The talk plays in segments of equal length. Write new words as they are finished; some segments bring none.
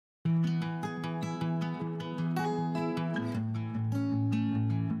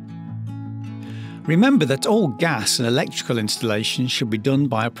Remember that all gas and electrical installations should be done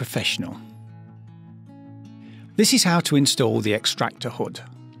by a professional. This is how to install the extractor hood.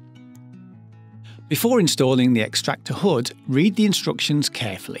 Before installing the extractor hood, read the instructions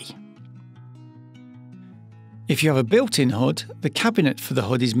carefully. If you have a built-in hood, the cabinet for the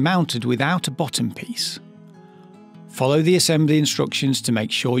hood is mounted without a bottom piece. Follow the assembly instructions to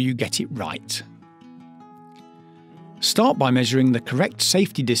make sure you get it right. Start by measuring the correct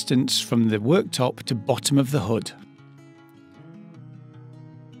safety distance from the worktop to bottom of the hood.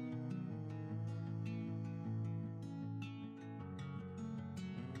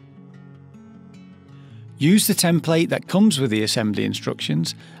 Use the template that comes with the assembly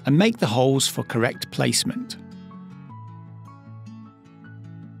instructions and make the holes for correct placement.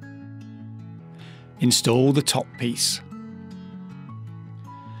 Install the top piece.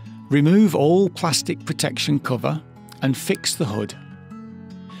 Remove all plastic protection cover and fix the hood.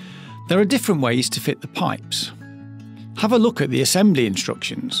 There are different ways to fit the pipes. Have a look at the assembly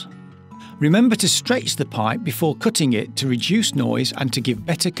instructions. Remember to stretch the pipe before cutting it to reduce noise and to give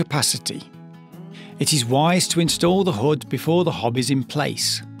better capacity. It is wise to install the hood before the hob is in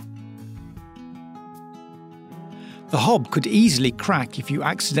place. The hob could easily crack if you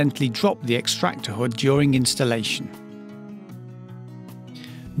accidentally drop the extractor hood during installation.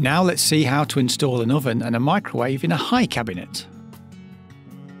 Now let's see how to install an oven and a microwave in a high cabinet.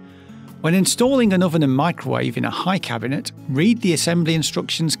 When installing an oven and microwave in a high cabinet, read the assembly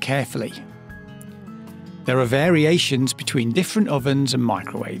instructions carefully. There are variations between different ovens and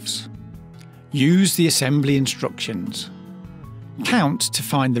microwaves. Use the assembly instructions. Count to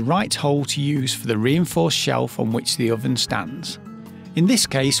find the right hole to use for the reinforced shelf on which the oven stands. In this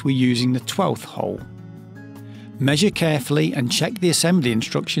case, we're using the 12th hole. Measure carefully and check the assembly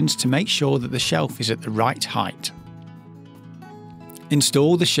instructions to make sure that the shelf is at the right height.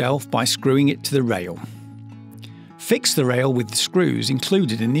 Install the shelf by screwing it to the rail. Fix the rail with the screws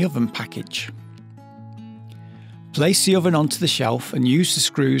included in the oven package. Place the oven onto the shelf and use the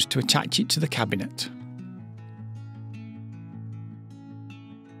screws to attach it to the cabinet.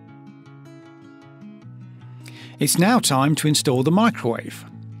 It's now time to install the microwave.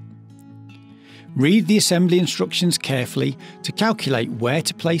 Read the assembly instructions carefully to calculate where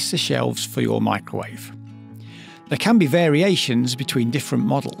to place the shelves for your microwave. There can be variations between different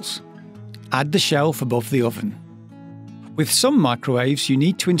models. Add the shelf above the oven. With some microwaves, you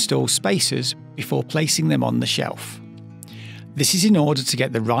need to install spacers before placing them on the shelf. This is in order to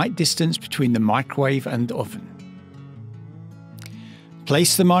get the right distance between the microwave and the oven.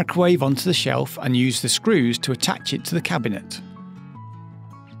 Place the microwave onto the shelf and use the screws to attach it to the cabinet.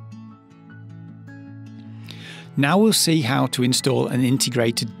 Now we'll see how to install an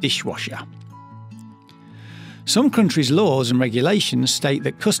integrated dishwasher. Some countries' laws and regulations state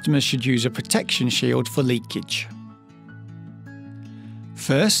that customers should use a protection shield for leakage.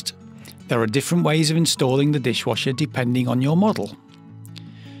 First, there are different ways of installing the dishwasher depending on your model.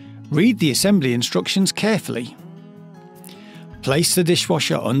 Read the assembly instructions carefully. Place the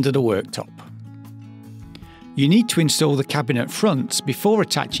dishwasher under the worktop. You need to install the cabinet fronts before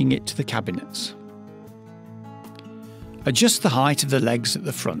attaching it to the cabinets. Adjust the height of the legs at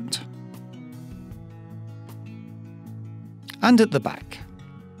the front and at the back.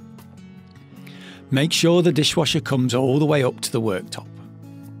 Make sure the dishwasher comes all the way up to the worktop.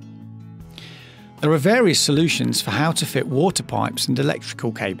 There are various solutions for how to fit water pipes and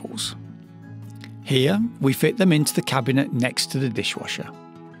electrical cables. Here, we fit them into the cabinet next to the dishwasher.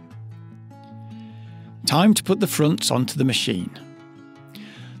 Time to put the fronts onto the machine.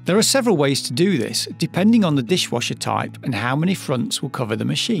 There are several ways to do this, depending on the dishwasher type and how many fronts will cover the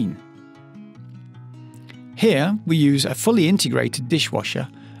machine. Here, we use a fully integrated dishwasher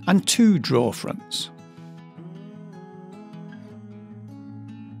and 2 drawer fronts.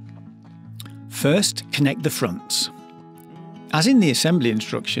 First, connect the fronts. As in the assembly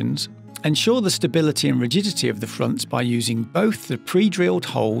instructions, ensure the stability and rigidity of the fronts by using both the pre-drilled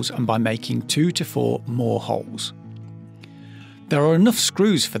holes and by making 2 to 4 more holes. There are enough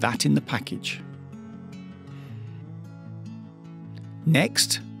screws for that in the package.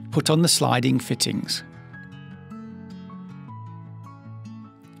 Next, put on the sliding fittings.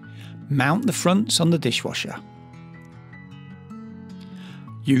 Mount the fronts on the dishwasher.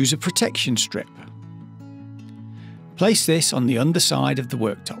 Use a protection strip. Place this on the underside of the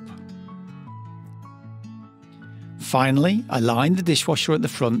worktop. Finally, align the dishwasher at the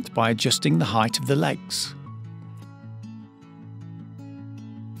front by adjusting the height of the legs.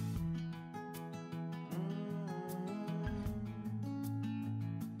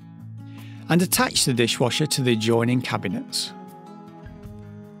 And attach the dishwasher to the adjoining cabinets.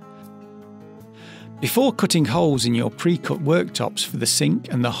 Before cutting holes in your pre-cut worktops for the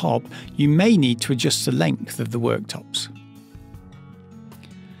sink and the hob, you may need to adjust the length of the worktops.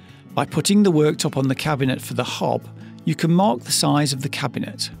 By putting the worktop on the cabinet for the hob, you can mark the size of the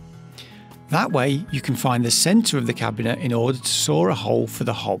cabinet. That way you can find the centre of the cabinet in order to saw a hole for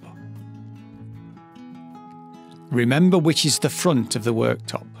the hob. Remember which is the front of the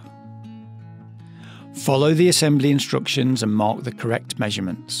worktop. Follow the assembly instructions and mark the correct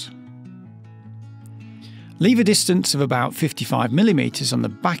measurements. Leave a distance of about 55mm on the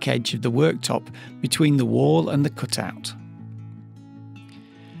back edge of the worktop between the wall and the cutout.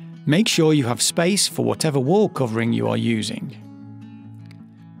 Make sure you have space for whatever wall covering you are using.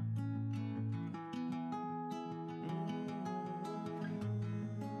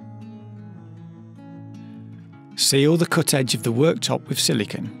 Seal the cut edge of the worktop with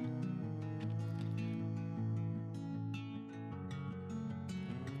silicone.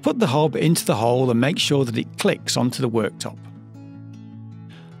 Put the hob into the hole and make sure that it clicks onto the worktop.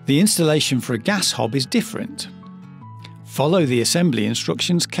 The installation for a gas hob is different. Follow the assembly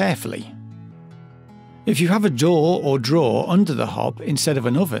instructions carefully. If you have a door or drawer under the hob instead of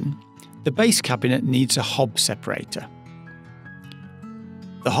an oven, the base cabinet needs a hob separator.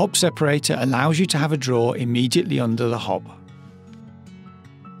 The hob separator allows you to have a drawer immediately under the hob.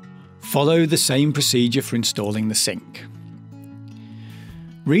 Follow the same procedure for installing the sink.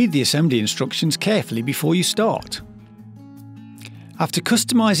 Read the assembly instructions carefully before you start. After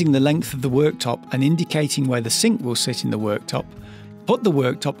customising the length of the worktop and indicating where the sink will sit in the worktop, put the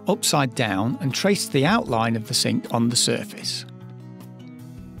worktop upside down and trace the outline of the sink on the surface.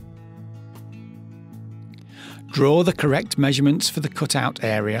 Draw the correct measurements for the cutout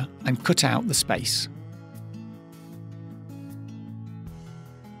area and cut out the space.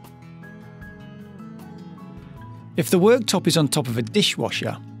 If the worktop is on top of a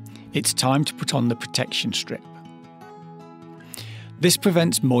dishwasher, it's time to put on the protection strip. This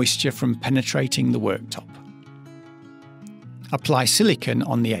prevents moisture from penetrating the worktop. Apply silicone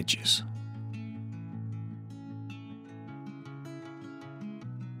on the edges.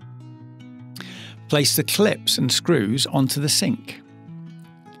 Place the clips and screws onto the sink.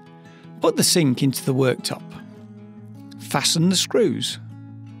 Put the sink into the worktop. Fasten the screws.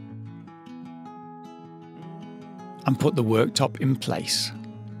 And put the worktop in place.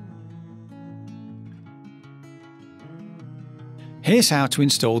 Here's how to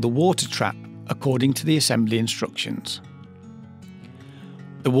install the water trap according to the assembly instructions.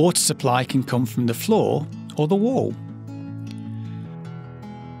 The water supply can come from the floor or the wall.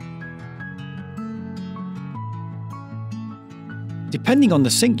 Depending on the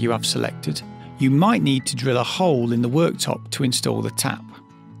sink you have selected, you might need to drill a hole in the worktop to install the tap.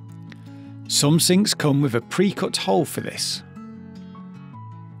 Some sinks come with a pre-cut hole for this.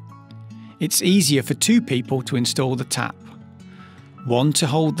 It's easier for two people to install the tap, one to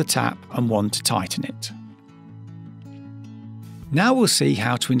hold the tap and one to tighten it. Now we'll see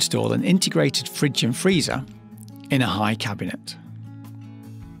how to install an integrated fridge and freezer in a high cabinet.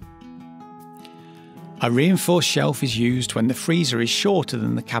 A reinforced shelf is used when the freezer is shorter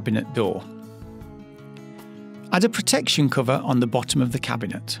than the cabinet door. Add a protection cover on the bottom of the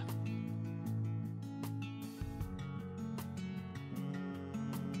cabinet.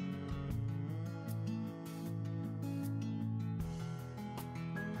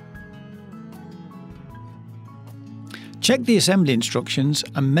 Check the assembly instructions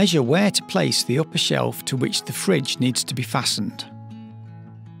and measure where to place the upper shelf to which the fridge needs to be fastened.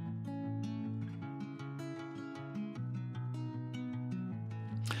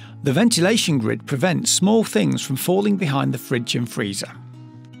 The ventilation grid prevents small things from falling behind the fridge and freezer.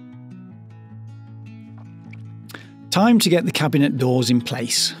 Time to get the cabinet doors in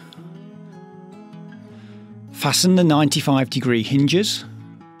place. Fasten the 95-degree hinges.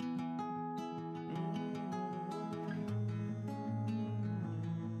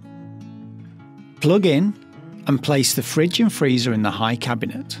 Plug in and place the fridge and freezer in the high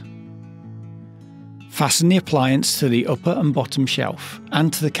cabinet. Fasten the appliance to the upper and bottom shelf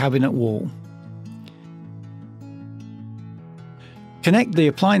and to the cabinet wall. Connect the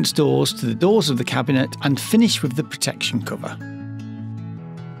appliance doors to the doors of the cabinet and finish with the protection cover.